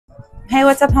Hey,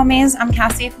 what's up homies? I'm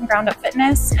Cassie from Ground Up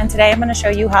Fitness, and today I'm going to show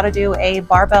you how to do a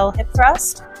barbell hip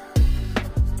thrust.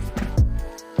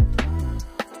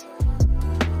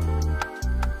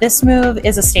 This move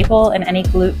is a staple in any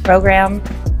glute program.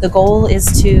 The goal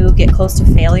is to get close to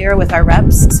failure with our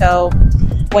reps. So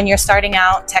when you're starting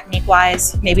out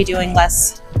technique-wise, maybe doing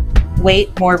less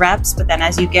weight, more reps, but then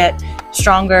as you get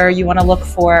stronger, you want to look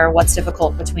for what's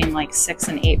difficult between like 6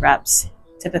 and 8 reps,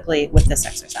 typically with this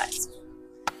exercise.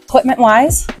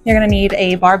 Equipment-wise, you're going to need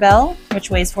a barbell, which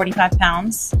weighs 45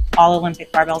 pounds. All Olympic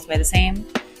barbells weigh the same.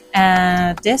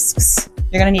 Discs.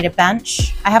 You're going to need a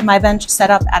bench. I have my bench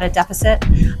set up at a deficit.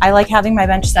 I like having my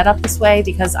bench set up this way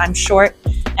because I'm short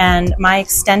and my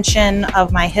extension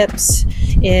of my hips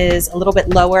is a little bit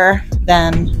lower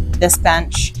than this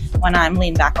bench when I'm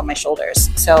leaned back on my shoulders.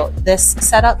 So this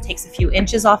setup takes a few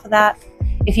inches off of that.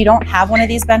 If you don't have one of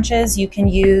these benches, you can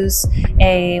use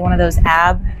one of those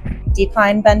ab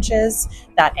decline benches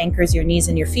that anchors your knees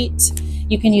and your feet.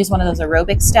 You can use one of those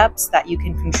aerobic steps that you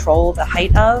can control the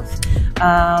height of.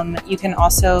 You can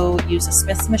also use a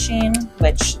Smith's machine,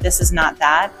 which this is not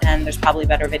that, and there's probably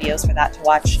better videos for that to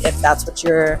watch if that's what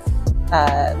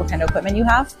what kind of equipment you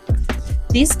have.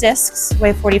 These discs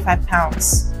weigh 45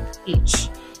 pounds each,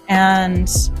 and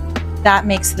that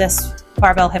makes this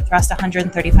barbell hip thrust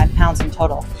 135 pounds in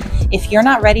total. If you're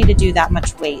not ready to do that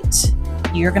much weight,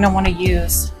 you're going to want to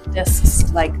use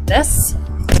discs like this,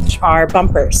 which are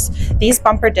bumpers. These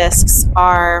bumper discs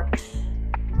are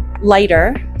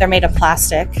lighter. They're made of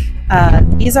plastic.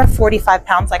 These are 45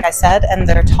 pounds, like I said, and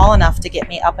they're tall enough to get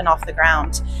me up and off the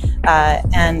ground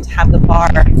and have the bar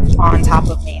on top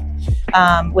of me.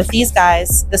 With these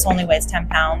guys, this only weighs 10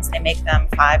 pounds. They make them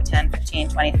 5, 10, 15,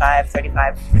 25,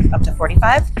 35, up to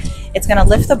 45. It's going to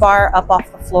lift the bar up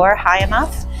off the floor high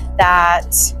enough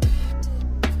that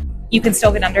you can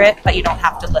still get under it, but you don't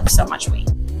have to lift so much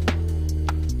weight.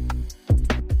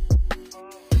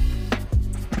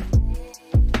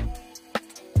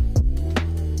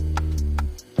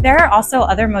 There are also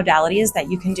other modalities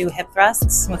that you can do hip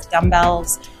thrusts with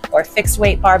dumbbells or fixed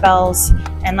weight barbells.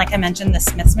 And like I mentioned, the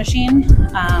Smith's machine.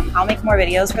 I'll make more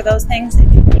videos for those things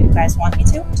if you guys want me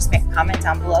to. Just make a comment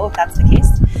down below if that's the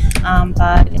case.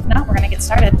 But if not, we're gonna get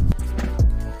started.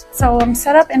 So I'm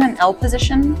set up in an L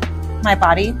position, my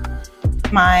body,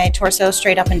 my torso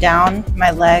straight up and down,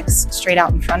 my legs straight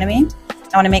out in front of me.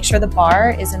 I want to make sure the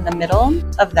bar is in the middle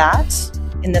of that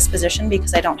in this position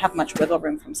because I don't have much wiggle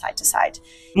room from side to side.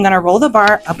 I'm going to roll the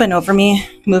bar up and over me,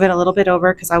 move it a little bit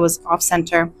over because I was off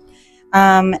center.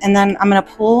 And then I'm going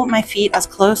to pull my feet as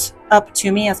close up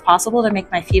to me as possible to make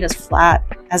my feet as flat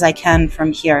as I can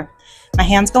from here. My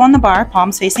hands go on the bar,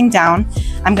 palms facing down.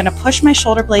 I'm going to push my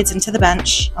shoulder blades into the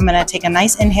bench. I'm going to take a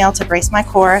nice inhale to brace my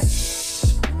core,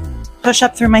 push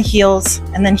up through my heels,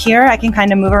 and then here I can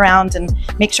kind of move around and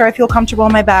make sure I feel comfortable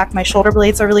in my back, my shoulder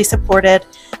blades are really supported,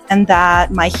 and that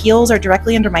my heels are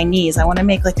directly under my knees. I want to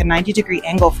make like a 90-degree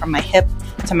angle from my hip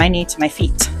to my knee to my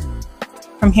feet.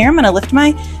 From here, I'm going to lift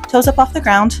my toes up off the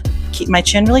ground, keep my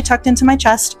chin really tucked into my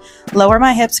chest, lower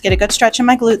my hips, get a good stretch in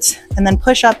my glutes, and then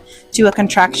push up to a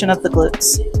contraction of the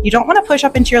glutes. You don't want to push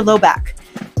up into your low back.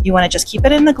 You want to just keep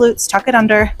it in the glutes, tuck it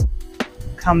under,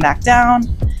 come back down,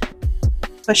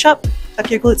 push up, tuck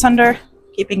your glutes under,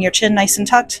 keeping your chin nice and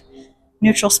tucked,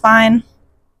 neutral spine,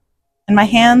 and my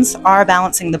hands are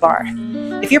balancing the bar.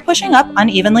 If you're pushing up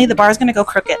unevenly, the bar is going to go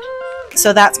crooked.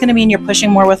 So that's going to mean you're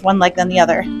pushing more with one leg than the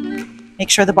other.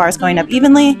 Make sure the bar is going up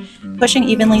evenly, pushing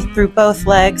evenly through both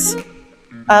legs,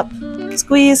 up,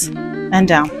 squeeze, and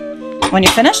down. When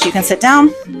you're finished, you can sit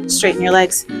down, straighten your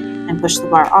legs, and push the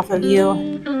bar off of you,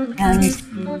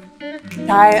 and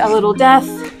die a little death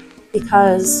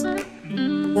because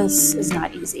this is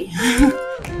not easy.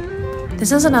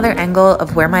 This is another angle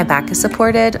of where my back is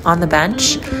supported on the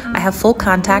bench. I have full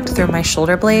contact through my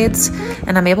shoulder blades,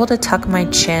 and I'm able to tuck my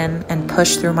chin and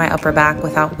push through my upper back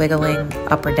without wiggling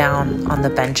up or down on the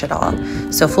bench at all.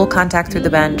 So full contact through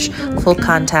the bench, full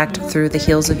contact through the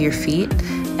heels of your feet,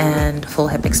 and full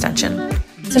hip extension.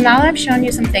 So now that I've shown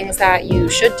you some things that you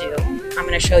should do, I'm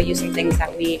going to show you some things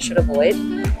that we should avoid.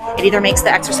 It either makes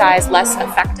the exercise less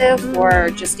effective or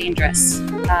just dangerous.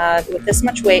 With this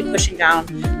much weight pushing down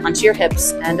onto your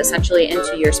hips and essentially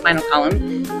into your spinal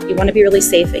column, you want to be really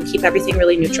safe and keep everything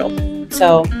really neutral.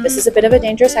 So this is a bit of a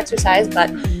dangerous exercise, but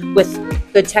with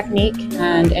good technique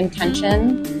and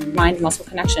intention, mind-muscle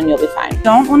connection, you'll be fine. You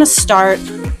don't want to start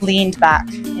leaned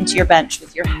back into your bench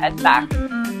with your head back.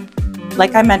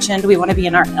 Like I mentioned, we want to be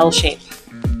in our L shape.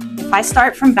 If I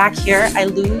start from back here, I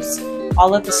lose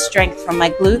all of the strength from my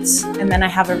glutes, and then I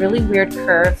have a really weird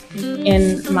curve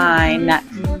in my neck,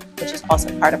 which is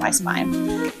also part of my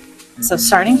spine. So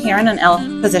starting here in an L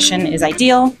position is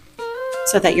ideal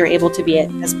so that you're able to be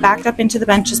as backed up into the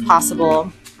bench as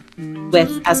possible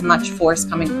with as much force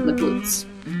coming from the glutes.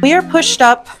 We are pushed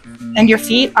up and your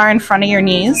feet are in front of your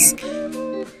knees.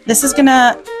 This is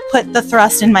gonna put the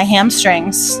thrust in my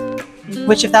hamstrings,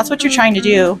 which if that's what you're trying to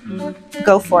do,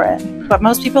 go for it. But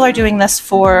most people are doing this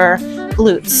for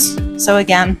glutes. So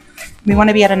again, we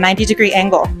wanna be at a 90-degree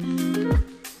angle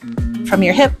from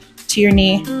your hip to your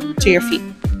knee to your feet.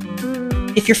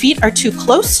 If your feet are too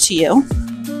close to you,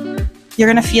 you're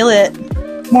gonna feel it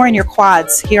more in your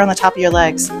quads here on the top of your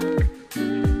legs.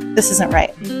 This isn't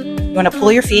right. You wanna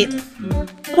pull your feet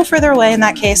a little further away in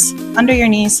that case, under your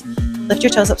knees, lift your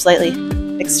toes up slightly,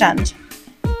 extend.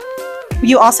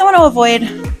 You also wanna avoid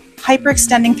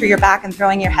hyperextending through your back and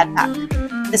throwing your head back.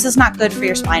 This is not good for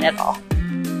your spine at all.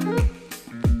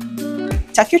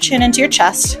 Tuck your chin into your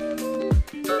chest.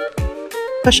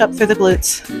 Push up through the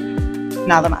glutes.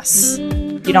 Now the mess.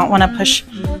 You don't want to push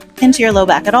into your low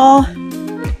back at all.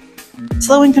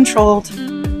 Slow and controlled.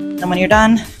 Then when you're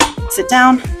done, sit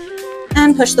down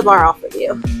and push the bar off of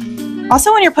you.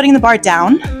 Also, when you're putting the bar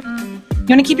down, you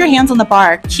want to keep your hands on the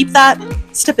bar. Keep that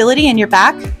stability in your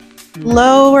back.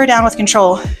 Lower down with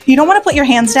control. You don't want to put your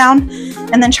hands down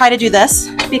and then try to do this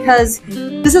because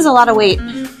this is a lot of weight.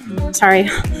 Sorry.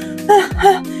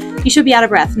 You should be out of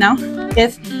breath, no?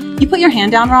 If you put your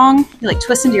hand down wrong, you like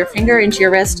twist into your finger, into your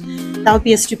wrist, that would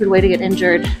be a stupid way to get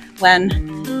injured when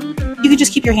you could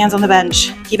just keep your hands on the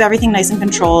bench, keep everything nice and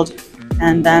controlled,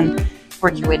 and then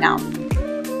work your way down.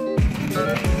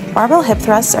 Barbell hip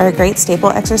thrusts are a great staple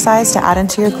exercise to add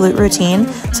into your glute routine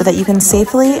so that you can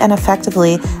safely and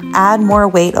effectively add more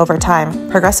weight over time,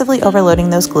 progressively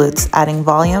overloading those glutes, adding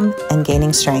volume and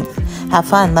gaining strength. Have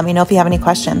fun. Let me know if you have any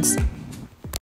questions.